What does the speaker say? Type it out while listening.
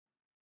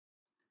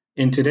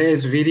In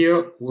today's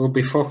video, we'll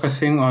be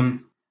focusing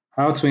on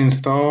how to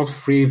install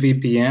free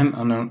VPN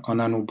on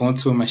an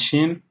Ubuntu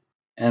machine.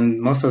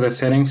 And most of the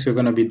settings you're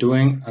going to be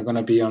doing are going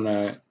to be on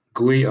a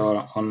GUI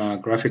or on a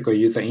graphical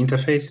user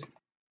interface.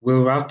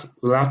 We'll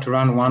have to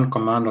run one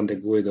command on the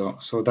GUI though.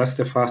 So that's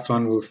the first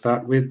one we'll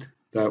start with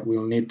that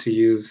we'll need to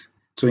use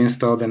to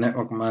install the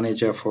network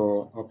manager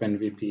for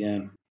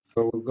OpenVPN.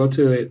 So we'll go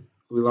to it,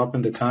 we'll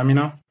open the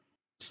terminal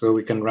so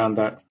we can run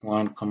that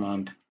one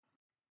command.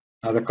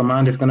 Now the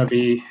command is going to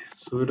be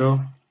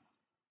sudo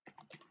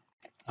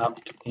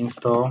apt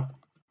install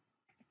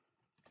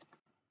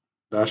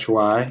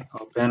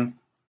 -y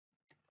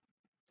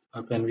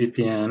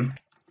openvpn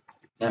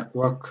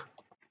network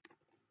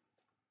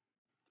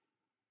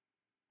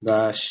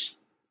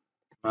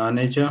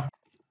 -manager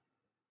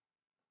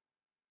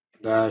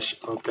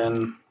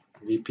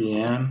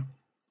 -openvpn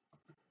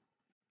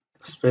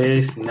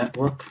space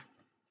network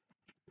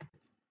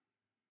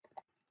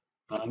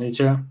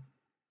manager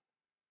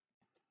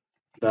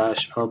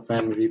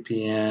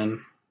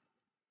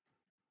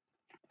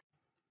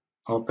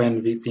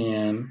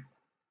 -openvpn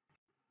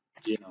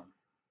genome.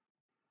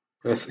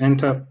 Press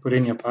enter, put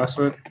in your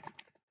password.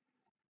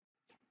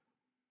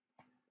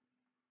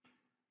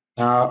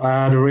 Now I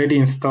had already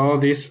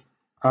installed this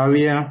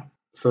earlier,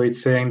 so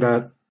it's saying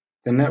that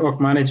the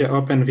network manager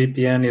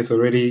OpenVPN is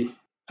already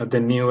at the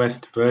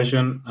newest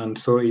version, and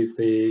so is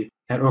the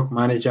network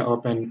manager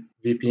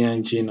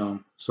OpenVPN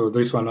genome. So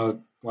this one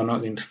were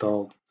not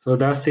installed. So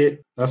that's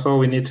it. That's all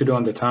we need to do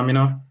on the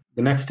terminal.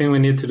 The next thing we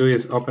need to do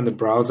is open the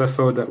browser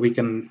so that we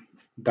can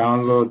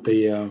download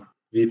the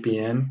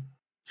VPN,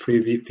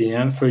 free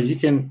VPN. So you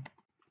can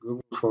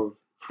Google for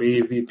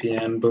free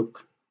VPN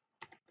book,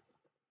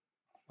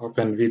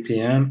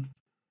 OpenVPN,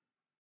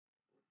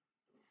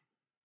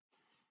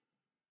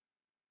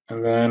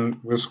 and then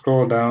we'll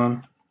scroll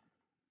down.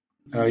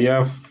 You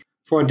have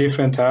 4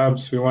 different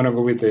tabs. We want to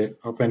go with the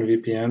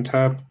OpenVPN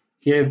tab.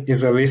 Here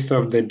is a list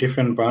of the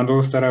different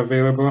bundles that are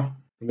available.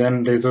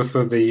 Then there's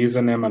also the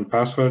username and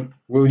password.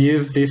 We'll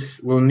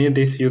need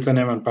this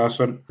username and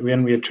password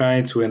when we're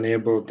trying to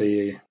enable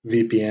the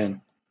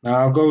VPN. Now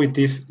I'll go with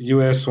this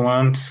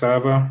US1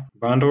 server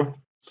bundle.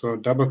 So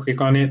double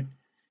click on it.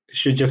 You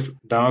should just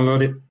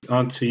download it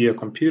onto your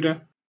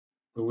computer.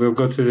 We'll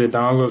go to the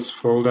downloads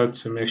folder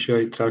to make sure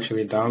it's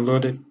actually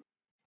downloaded.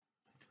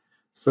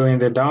 So in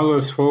the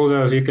downloads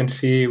folder, as you can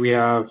see, we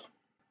have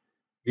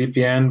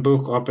VPN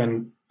book,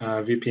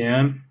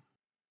 OpenVPN.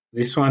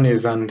 This one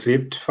is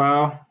unzipped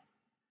file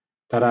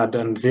that I'd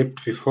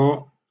unzipped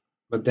before,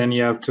 but then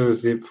you have 2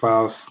 zip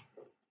files.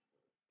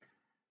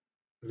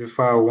 Zip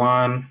file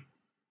 1.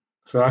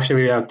 So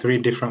actually we have 3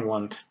 different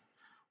ones.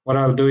 What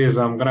I'll do is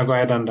I'm gonna go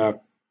ahead and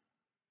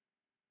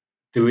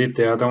delete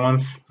the other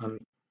ones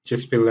and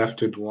just be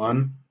left with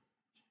one.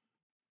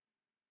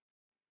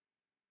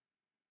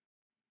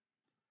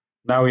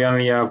 Now we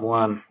only have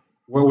one.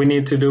 What we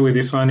need to do with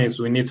this one is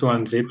we need to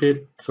unzip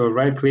it. So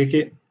right click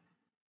it,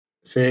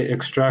 say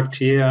extract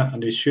here,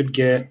 and we should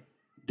get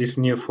this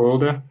new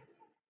folder,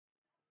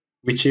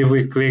 which if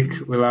we click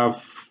we'll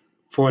have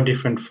 4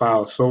 different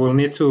files. So we'll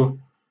need to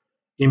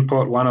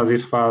import one of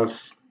these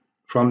files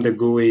from the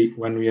GUI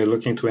when we are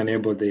looking to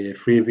enable the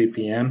free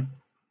VPN.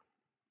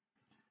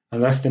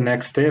 And that's the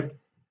next step.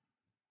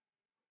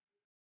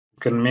 You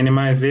can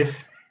minimize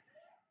this.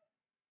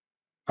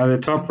 At the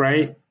top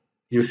right,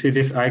 you see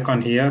this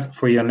icon here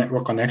for your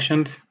network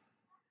connections.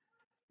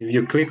 If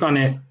you click on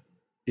it,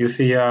 you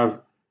see you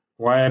have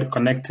wired,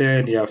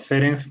 connected, you have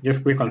settings.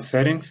 Just click on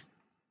settings.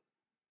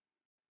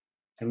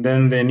 And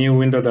then the new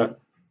window that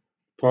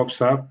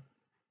pops up,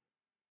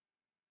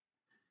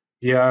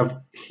 you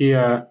have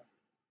here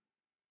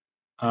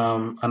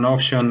an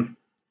option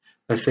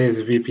that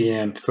says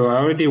VPN. So I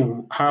already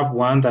have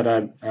one that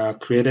I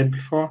created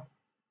before.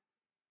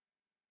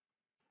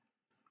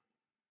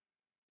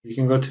 You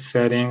can go to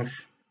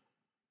settings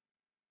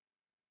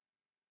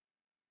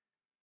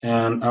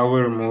and I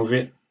will remove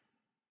it.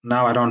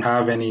 Now I don't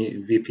have any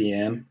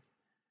VPN.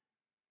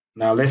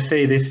 Now let's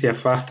say this is your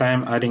first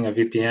time adding a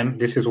VPN.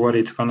 This is what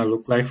it's going to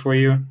look like for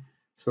you.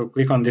 So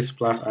click on this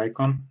plus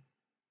icon,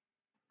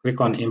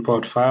 click on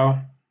import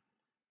file,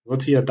 go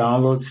to your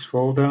downloads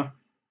folder,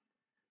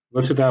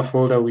 go to that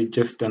folder we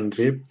just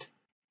unzipped,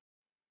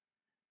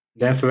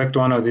 then select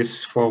one of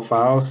these 4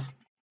 files.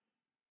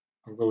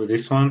 I'll go with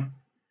this one.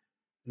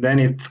 Then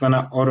it's going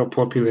to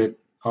auto-populate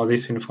all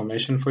this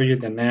information for you,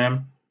 the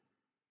name,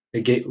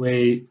 the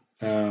gateway,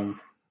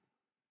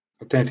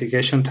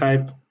 authentication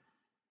type.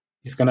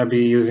 It's going to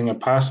be using a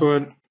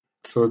password.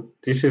 So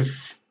this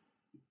is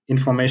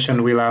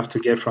information we'll have to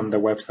get from the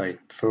website.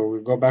 So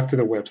we'll go back to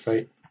the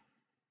website.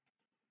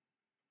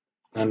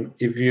 And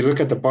if you look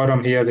at the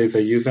bottom here, there's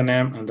a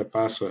username and the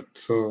password.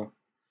 So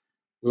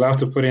we'll have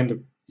to put in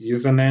the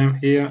username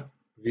here,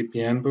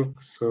 VPN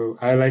book. So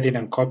highlight it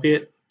and copy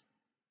it.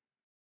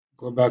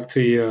 Go back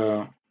to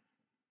your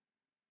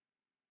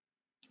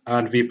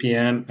add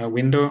VPN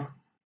window,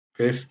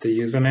 paste the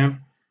username.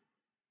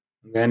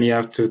 And then you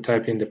have to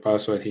type in the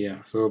password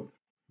here. So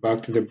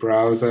back to the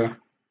browser,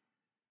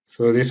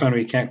 So this one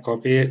we can't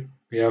copy it.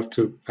 We have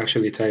to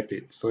actually type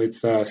it. So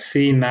it's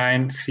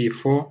C9,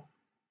 C4.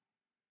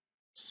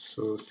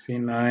 So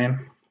C9,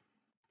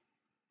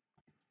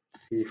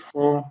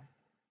 C4,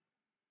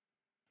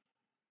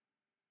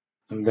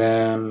 and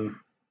then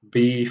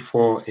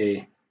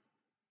B4A.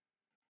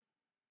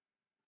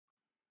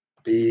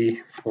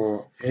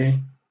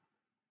 B4A.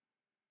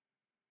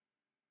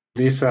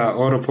 These are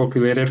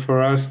auto-populated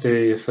for us,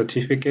 the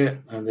certificate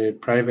and the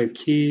private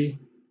key.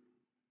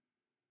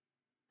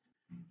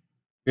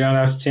 We don't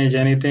have to change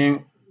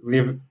anything,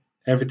 leave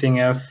everything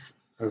else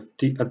as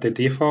at the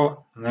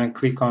default, and then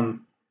click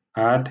on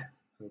Add at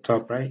the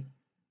top right.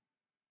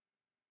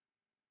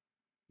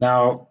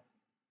 Now,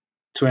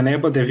 to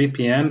enable the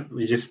VPN,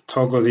 we just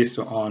toggle this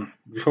to on.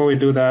 Before we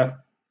do that,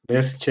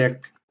 let's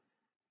check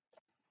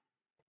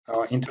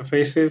our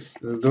interfaces.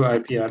 We'll do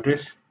IP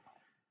address.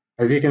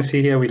 As you can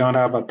see here, we don't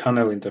have a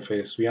tunnel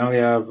interface. We only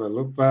have a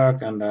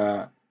loopback and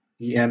a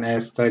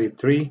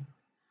ENS33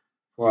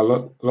 for our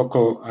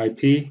local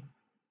IP.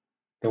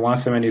 The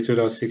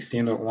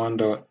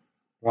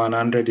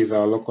 172.16.1.100 is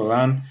our local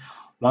LAN.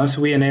 Once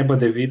we enable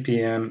the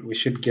VPN, we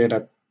should get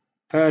a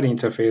third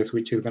interface,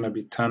 which is going to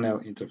be tunnel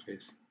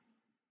interface,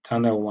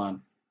 tunnel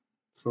 1.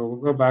 So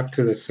we'll go back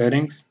to the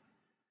settings.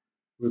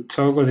 We'll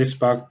toggle this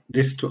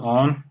to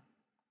on.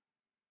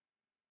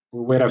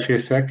 We'll wait a few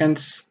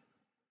seconds,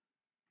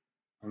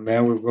 and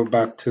then we'll go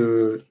back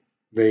to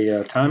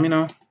the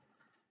terminal.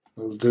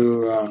 We'll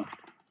do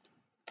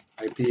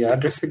IP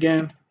address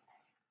again.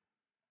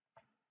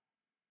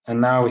 And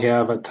now we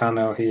have a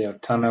tunnel here,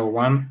 tunnel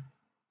 1,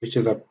 which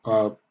is a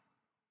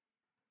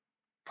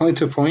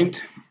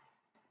point-to-point.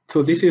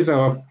 So this is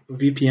our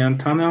VPN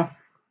tunnel,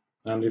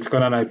 and it's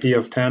got an IP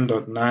of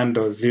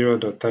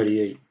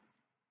 10.9.0.38.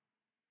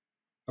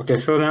 Okay,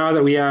 so now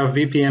that we have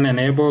VPN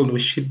enabled, we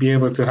should be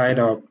able to hide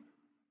our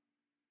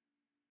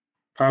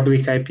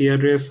public IP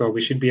address, or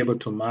we should be able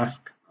to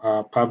mask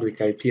our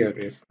public IP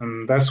address.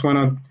 And that's one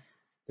of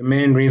the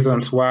main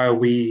reasons why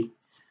we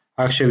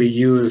actually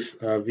use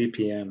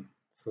VPN.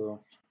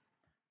 So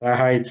that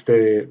hides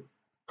the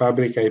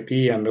public IP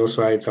and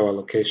also hides our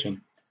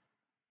location.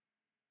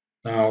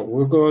 Now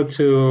we'll go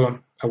to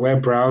a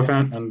web browser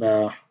and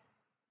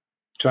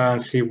try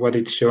and see what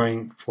it's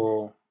showing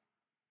for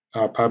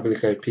our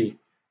public IP.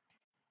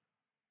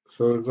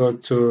 So we'll go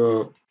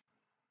to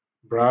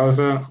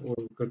browser,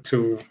 we'll go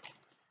to,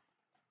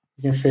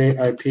 you can say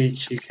IP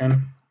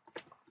chicken.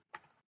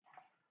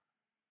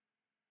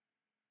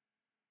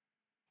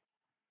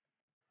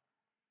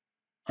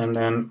 And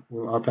then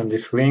we'll open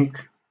this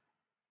link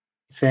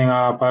saying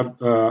our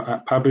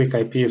public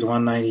IP is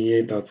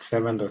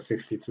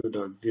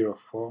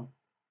 198.7.62.04.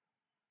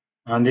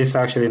 And this is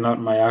actually not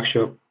my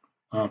actual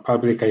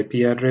public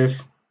IP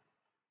address.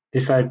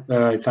 This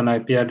it's an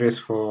IP address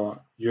for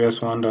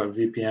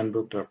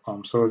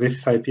us1.vpnbook.com. So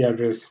this IP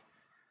address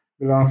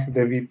belongs to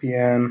the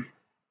VPN,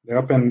 the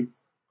open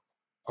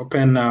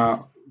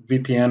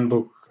VPN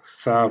book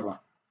server.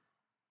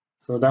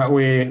 So that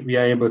way we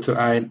are able to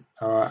hide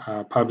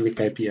our public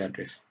IP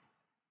address.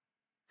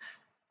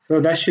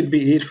 So that should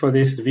be it for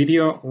this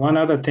video. One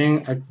other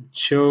thing I could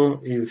show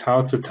is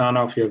how to turn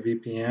off your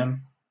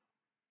VPN.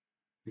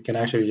 You can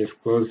actually just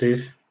close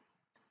this.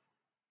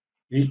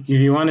 If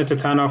you wanted to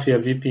turn off your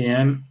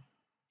VPN,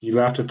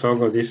 you'll have to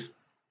toggle this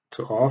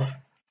to off.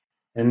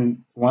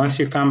 And once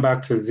you come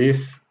back to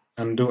this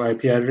and do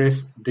IP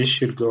address, this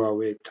should go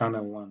away,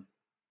 tunnel 1.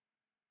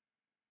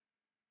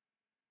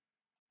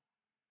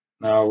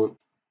 Now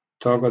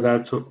toggle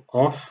that to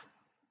off,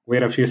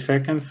 wait a few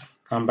seconds,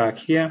 come back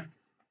here,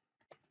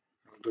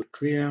 we'll do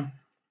clear,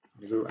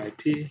 we'll do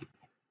IP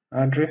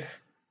address,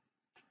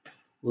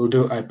 we'll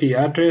do IP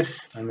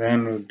address, and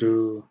then we'll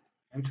do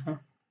enter.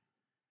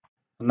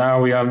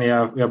 Now we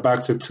are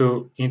back to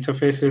two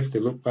interfaces, the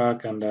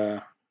loopback and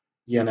the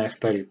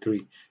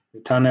ENS33.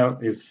 The tunnel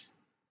is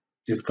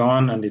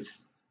gone and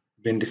it's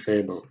been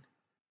disabled.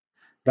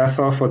 That's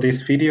all for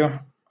this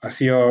video. I'll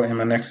see you all in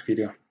my next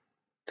video.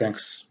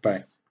 Thanks.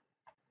 Bye.